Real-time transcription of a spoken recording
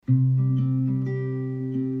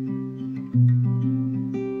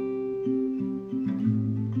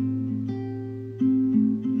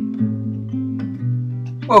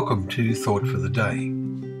Welcome to Thought for the Day.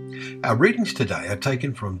 Our readings today are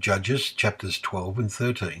taken from Judges chapters 12 and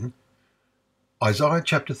 13, Isaiah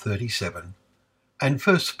chapter 37, and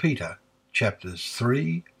 1 Peter chapters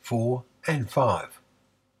 3, 4 and 5.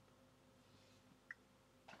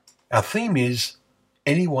 Our theme is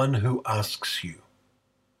Anyone Who Asks You.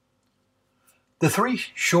 The three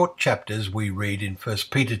short chapters we read in 1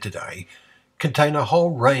 Peter today contain a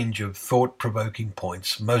whole range of thought-provoking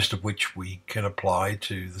points, most of which we can apply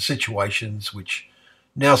to the situations which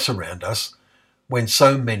now surround us when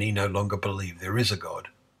so many no longer believe there is a God.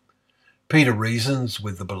 Peter reasons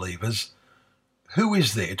with the believers, "Who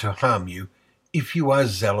is there to harm you if you are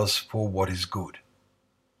zealous for what is good?"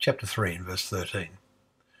 Chapter 3 and verse 13.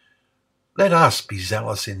 Let us be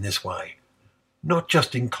zealous in this way, not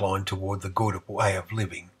just inclined toward the good way of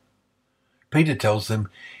living. Peter tells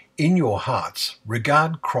them, in your hearts,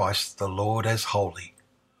 regard Christ the Lord as holy,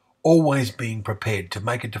 always being prepared to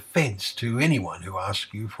make a defense to anyone who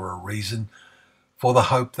asks you for a reason for the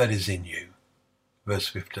hope that is in you. Verse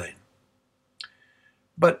 15.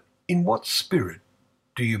 But in what spirit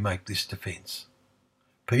do you make this defense?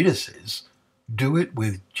 Peter says, do it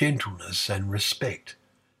with gentleness and respect,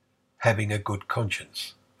 having a good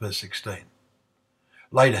conscience. Verse 16.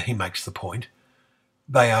 Later he makes the point,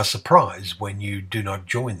 they are surprised when you do not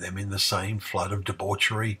join them in the same flood of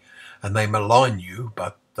debauchery, and they malign you,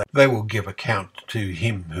 but they will give account to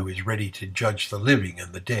him who is ready to judge the living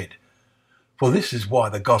and the dead. For this is why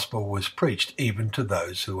the gospel was preached even to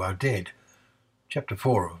those who are dead. Chapter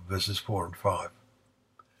 4, verses 4 and 5.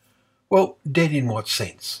 Well, dead in what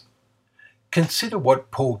sense? Consider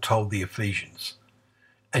what Paul told the Ephesians.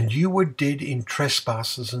 And you were dead in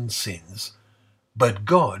trespasses and sins, but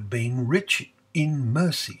God, being rich in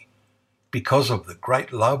mercy, because of the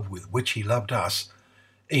great love with which he loved us,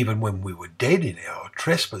 even when we were dead in our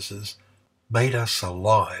trespasses, made us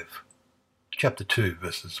alive. Chapter 2,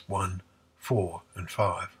 verses 1, 4 and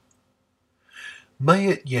 5. May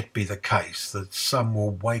it yet be the case that some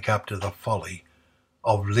will wake up to the folly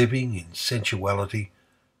of living in sensuality,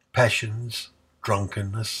 passions,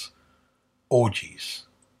 drunkenness, orgies.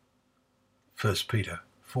 1 Peter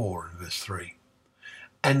 4 and verse 3.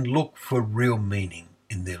 And look for real meaning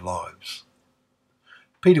in their lives.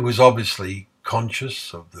 Peter was obviously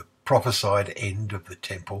conscious of the prophesied end of the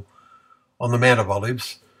temple. On the Mount of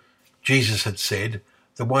Olives, Jesus had said,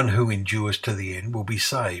 the one who endures to the end will be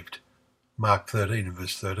saved. Mark 13 and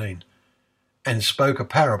verse 13. And spoke a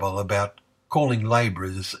parable about calling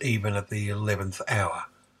labourers even at the 11th hour.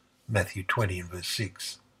 Matthew 20 and verse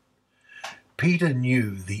 6. Peter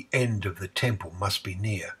knew the end of the temple must be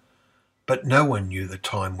near, but no one knew the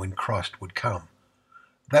time when Christ would come.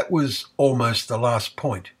 That was almost the last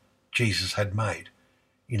point Jesus had made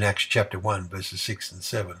in Acts chapter 1 verses 6 and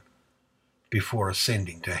 7, before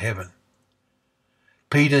ascending to heaven.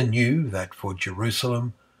 Peter knew that for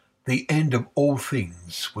Jerusalem the end of all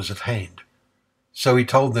things was at hand. So he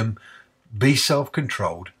told them, be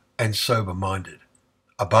self-controlled and sober-minded.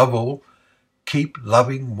 Above all, keep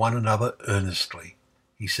loving one another earnestly,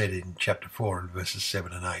 he said in chapter 4 and verses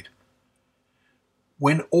 7 and 8.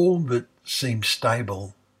 When all that seems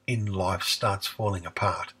stable in life starts falling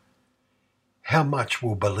apart, how much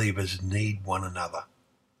will believers need one another?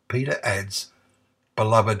 Peter adds,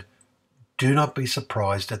 beloved, do not be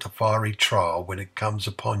surprised at the fiery trial when it comes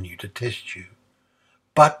upon you to test you,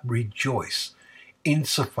 but rejoice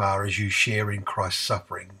insofar as you share in Christ's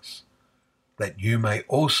sufferings, that you may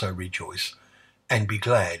also rejoice and be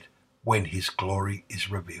glad when his glory is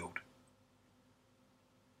revealed.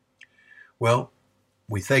 Well,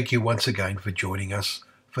 we thank you once again for joining us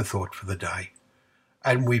for Thought for the Day,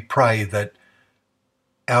 and we pray that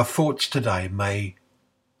our thoughts today may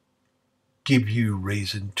give you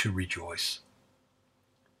reason to rejoice.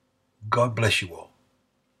 God bless you all.